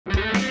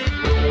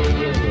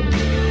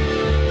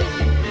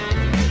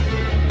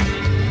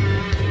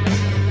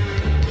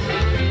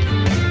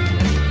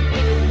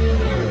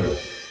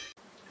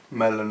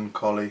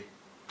melancholy.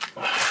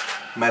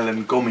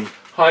 Melon gummy.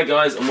 Hi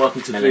guys, and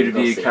welcome to Melon Food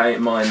Review Gossip. UK.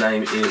 My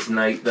name is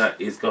Nate, that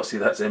is Gossy,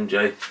 that's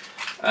MJ.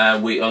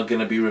 And we are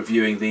going to be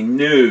reviewing the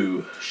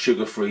new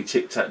sugar-free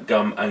Tic Tac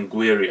Gum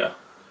Enquiries.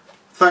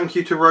 Thank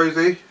you to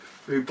Rosie,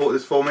 who bought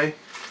this for me,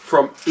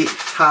 from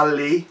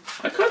Italy.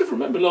 I kind of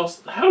remember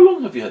how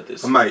long have you had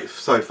this? Mate,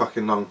 so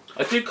fucking long.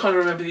 I do kind of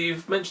remember that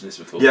you've mentioned this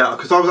before. Yeah,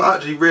 because I was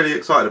actually really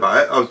excited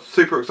about it. I was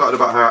super excited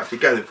about her actually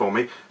getting it for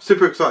me.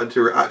 Super excited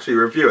to actually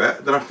review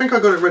it. Then I think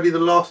I got it ready the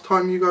last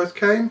time you guys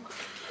came.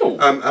 Oh.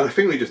 And I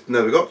think we just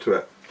never got to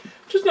it.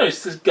 Just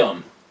noticed this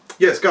gum.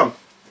 Yeah, it's gum.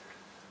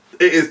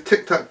 It is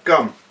Tic Tac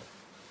gum.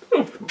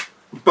 Oh.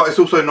 But it's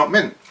also not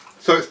mint.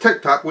 So it's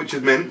Tic Tac, which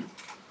is mint,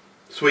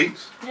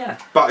 sweets. Yeah.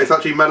 But it's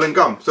actually melon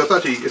gum. So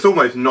it's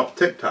almost not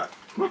Tic Tac.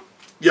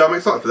 Yeah, I'm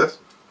excited for this.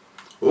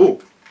 Oh,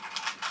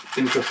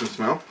 interesting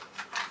smell.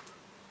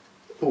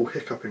 Oh,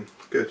 hiccuping.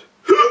 Good.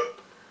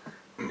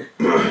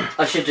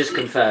 I should just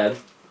confirm.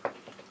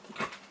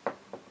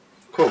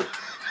 Cool.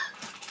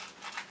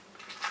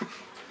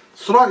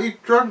 Slightly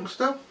drunk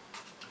still.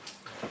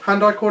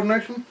 Hand-eye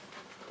coordination.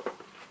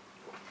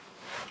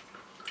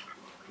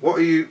 What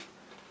are you?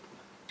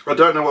 I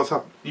don't know what's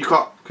happening. You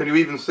can't. Can you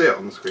even see it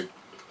on the screen?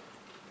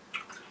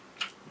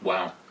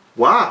 Wow.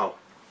 Wow.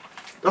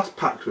 That's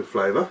packed with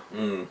flavour.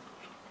 Mm.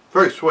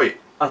 Very sweet.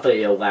 I thought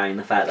you were allowing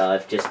the fact that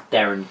I've just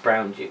Darren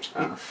Browned you.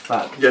 Oh,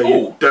 fuck. Yeah, you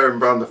Ooh. Darren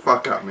Brown the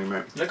fuck out of me,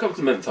 mate. There comes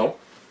the menthol.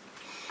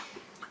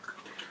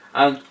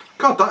 God,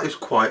 that is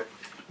quite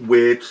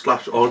weird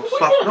slash odd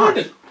slash I've not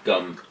nice. had a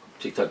gum,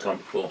 Tic Tac gum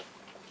before.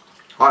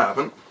 I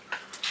haven't.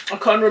 I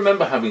kind of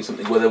remember having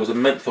something where there was a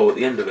menthol at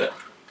the end of it.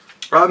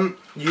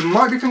 You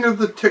might be thinking of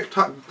the Tic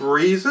Tac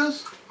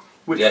Breezers,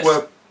 which Yes.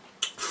 were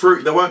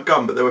fruit. They weren't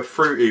gum, but they were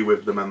fruity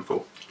with the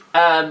menthol.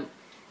 I'm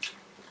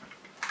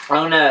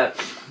gonna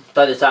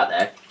throw this out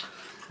there.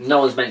 No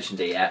one's mentioned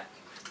it yet.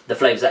 The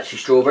flavour's actually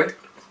strawberry.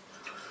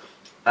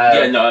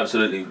 Yeah, no,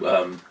 absolutely.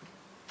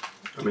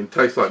 I mean,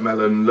 tastes like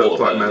melon, looks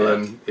like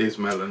Watermelon, melon, is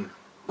melon.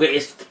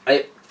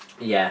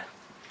 Yeah.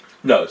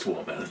 No, it's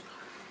watermelon.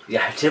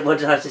 Yeah, what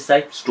did I just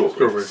say? Strawberry.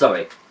 Strawberry.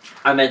 Sorry.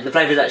 I meant the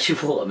flavour's actually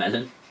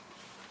watermelon.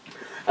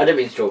 I don't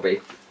mean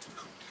strawberry.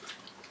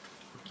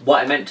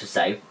 What I meant to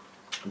say,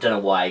 I don't know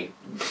why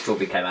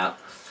strawberry came out.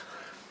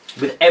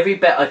 With every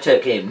bit I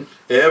took in,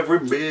 Every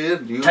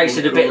bit you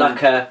tasted a bit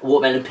like a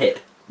watermelon pip.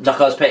 Like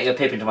I was putting a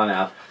pip into my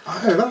mouth.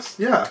 Oh, that's,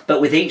 yeah.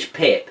 But with each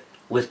pip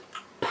was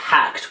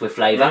packed with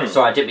flavour. Mm.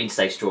 Sorry, I didn't mean to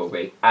say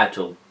strawberry at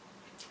all.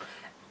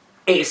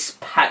 It's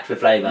packed with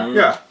flavour. Mm.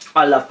 Yeah.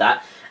 I love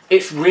that.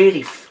 It's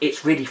really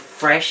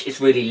fresh. It's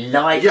really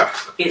light. Yeah.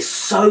 It's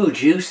so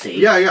juicy.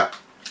 Yeah, yeah.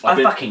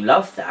 I fucking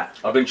love that.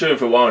 I've been chewing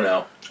for a while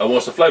now, and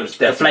whilst the flavour's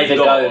The definitely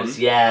flavour gone, goes,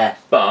 yeah.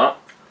 but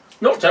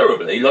not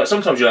terribly. Like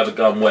sometimes you'll have a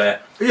gum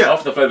where Yeah.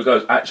 after the flavour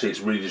goes, actually it's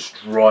really just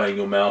drying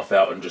your mouth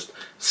out and just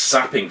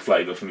sapping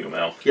flavour from your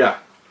mouth. Yeah.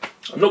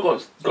 I've not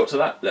got to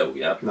that level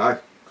yet. No.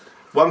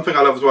 One thing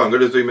I love as well, I'm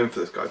going to zoom in for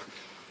this, guys,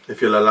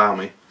 if you'll allow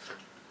me.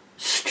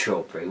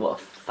 Strawberry, what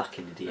a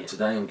fucking And idiot.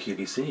 today on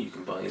QVC you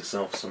can buy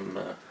yourself some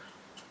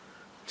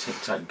Tic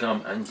Tac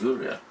Gum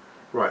Enquiries.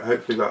 Right,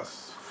 hopefully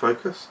that's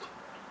focused.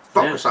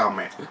 Yeah. Focus on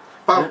me.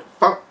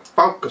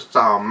 Focus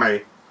on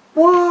me.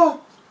 Whoa!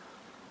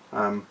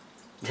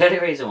 The only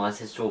reason why I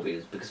said strawberry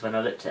was because when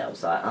I looked at it, I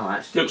was like, oh, It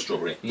actually. looks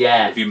strawberry.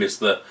 Yeah. If you miss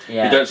the,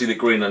 Yeah. you don't see the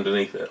green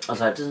underneath it. I was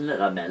like, it doesn't look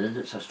like melon, it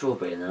looks like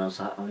strawberry. And then I was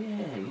like, oh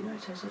yeah, you know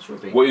it tastes like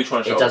strawberry. What are you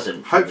trying to show? It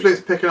doesn't. Hopefully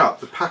it's picking up.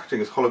 The packaging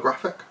is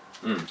holographic.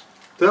 Mm.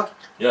 See that?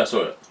 Yeah, I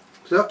saw it.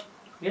 See that?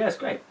 Yeah, it's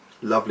great.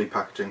 Lovely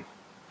packaging.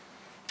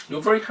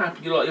 You're very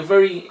happy. You're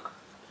very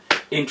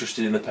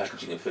interested in the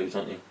packaging of foods,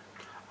 aren't you?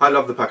 I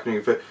love the packaging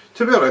of it.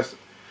 To be honest,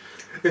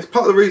 it's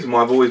part of the reason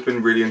why I've always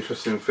been really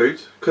interested in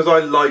foods. Because I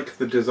like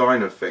the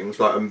design of things.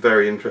 Like, I'm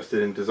very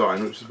interested in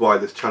design, which is why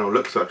this channel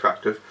looks so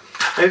attractive.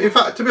 And in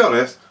fact, to be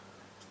honest,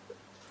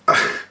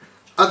 I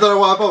don't know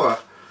why I bother.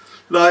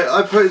 Like,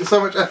 I put in so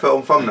much effort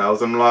on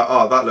thumbnails, I'm like,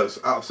 oh, that looks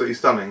absolutely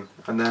stunning.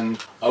 And then...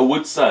 I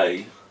would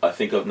say I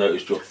think I've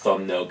noticed your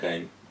thumbnail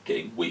game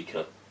getting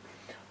weaker.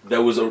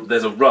 There's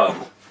a run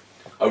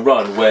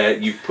where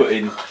you put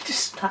in. I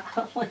just spat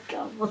out my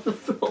gum on the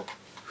floor.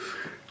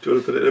 Do you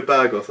want to put it in a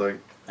bag or something?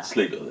 Just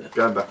leave it there.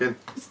 Going back in.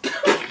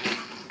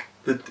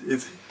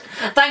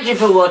 Thank you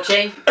for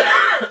watching.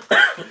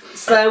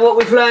 So what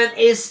we've learned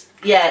is,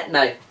 yeah,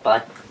 no,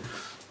 bye.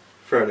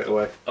 Throwing it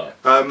away.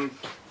 Oh.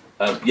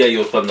 Yeah,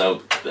 your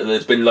thumbnail.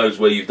 There's been loads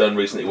where you've done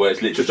recently where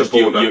it's literally Just just a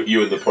you, border.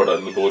 you and the product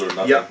and the border and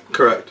nothing. Yeah,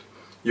 correct.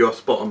 You're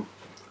spot on.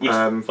 Which is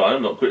fine,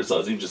 I'm not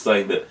criticising, just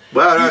saying that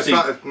Well, no,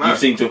 you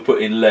seem to have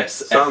put in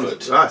less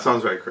effort. That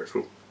sounds very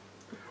critical.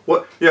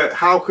 What? Yeah,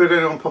 how could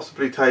anyone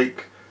possibly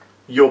take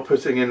you're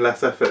putting in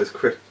less effort as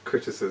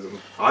criticism?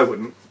 I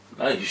wouldn't.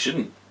 No, you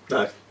shouldn't.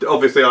 No,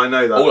 obviously I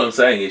know that. All I'm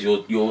saying is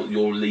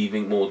you're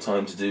leaving more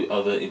time to do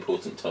other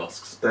important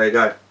tasks. There you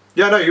go.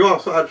 Yeah, no, you are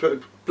so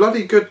actually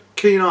bloody good,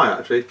 keen eye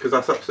actually, because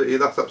that's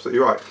absolutely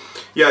right.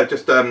 Yeah,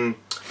 just I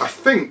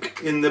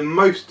think in the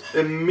most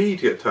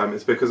immediate term,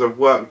 it's because I've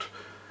worked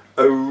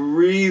a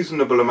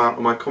reasonable amount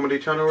on my comedy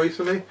channel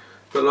recently.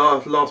 the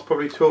last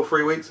probably 2 or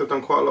 3 weeks I've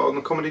done quite a lot on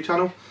the comedy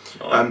channel.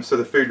 Nice. So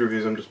the food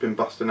reviews I've just been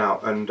busting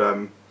out,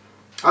 and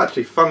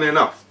actually, funnily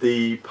enough,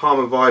 the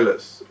Parma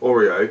Violets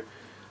Oreo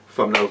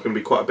thumbnail is going to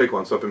be quite a big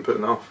one, so I've been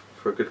putting it off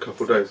for a good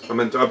couple of days.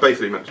 I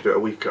basically meant to do it a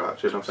week ago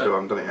actually, and I still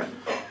haven't done it yet.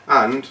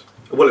 And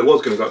well, it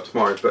was going to go up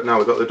tomorrow, but now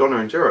we've got the Donna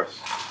and Gyros.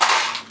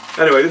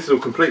 Anyway, this is all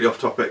completely off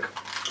topic.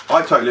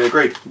 I totally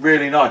agree.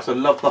 Really nice. I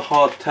love the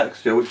hard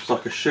texture, which is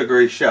like a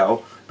sugary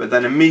shell, but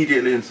then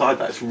immediately inside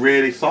that it's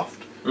really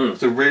soft.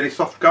 It's a really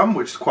soft gum,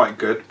 which is quite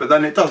good. But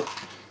then it does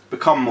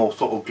become more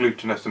sort of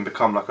glutinous and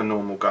become like a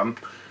normal gum.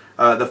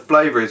 The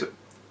flavour is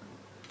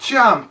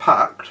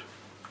jam-packed.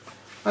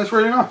 It's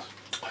really nice.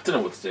 I don't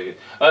know what to do.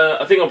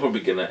 I think I'm probably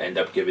going to end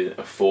up giving it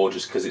a 4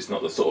 just because it's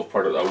not the sort of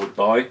product I would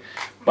buy.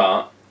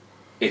 But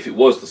if it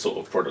was the sort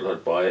of product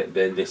I'd buy it,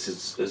 then this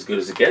is as good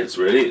as it gets,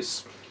 really.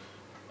 It's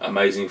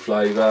amazing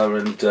flavour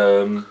and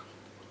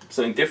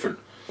something different.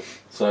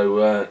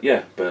 So,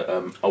 yeah, but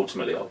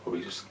ultimately I'll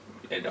probably just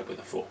end up with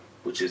a 4,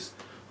 which is,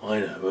 I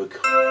know, okay.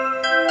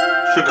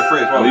 Sugar-free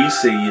as well. We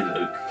see you,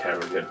 Luke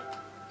Carrigan.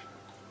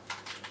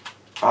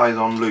 Eyes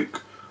on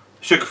Luke.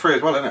 Sugar-free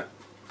as well, isn't it?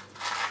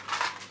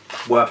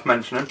 Worth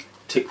mentioning.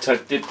 Tic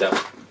Tac did that.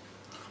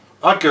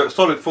 I'd give it a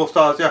solid 4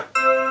 stars, yeah.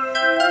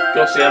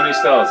 Gossy, how many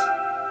stars?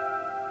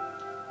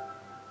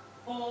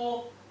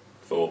 4.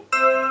 4.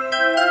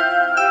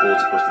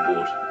 4s across the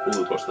board.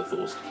 All across the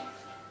 4s.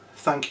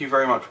 Thank you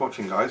very much for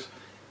watching, guys.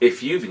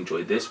 If you've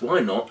enjoyed this,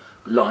 why not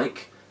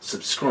like,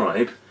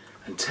 subscribe,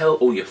 and tell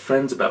all your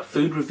friends about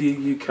Food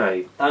Review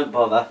UK. Don't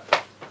bother.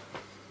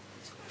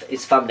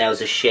 His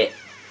thumbnails are shit.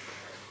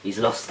 He's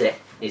lost it.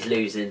 He's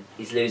losing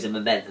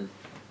momentum.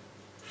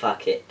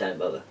 Fuck it, don't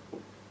bother.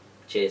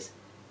 Cheers.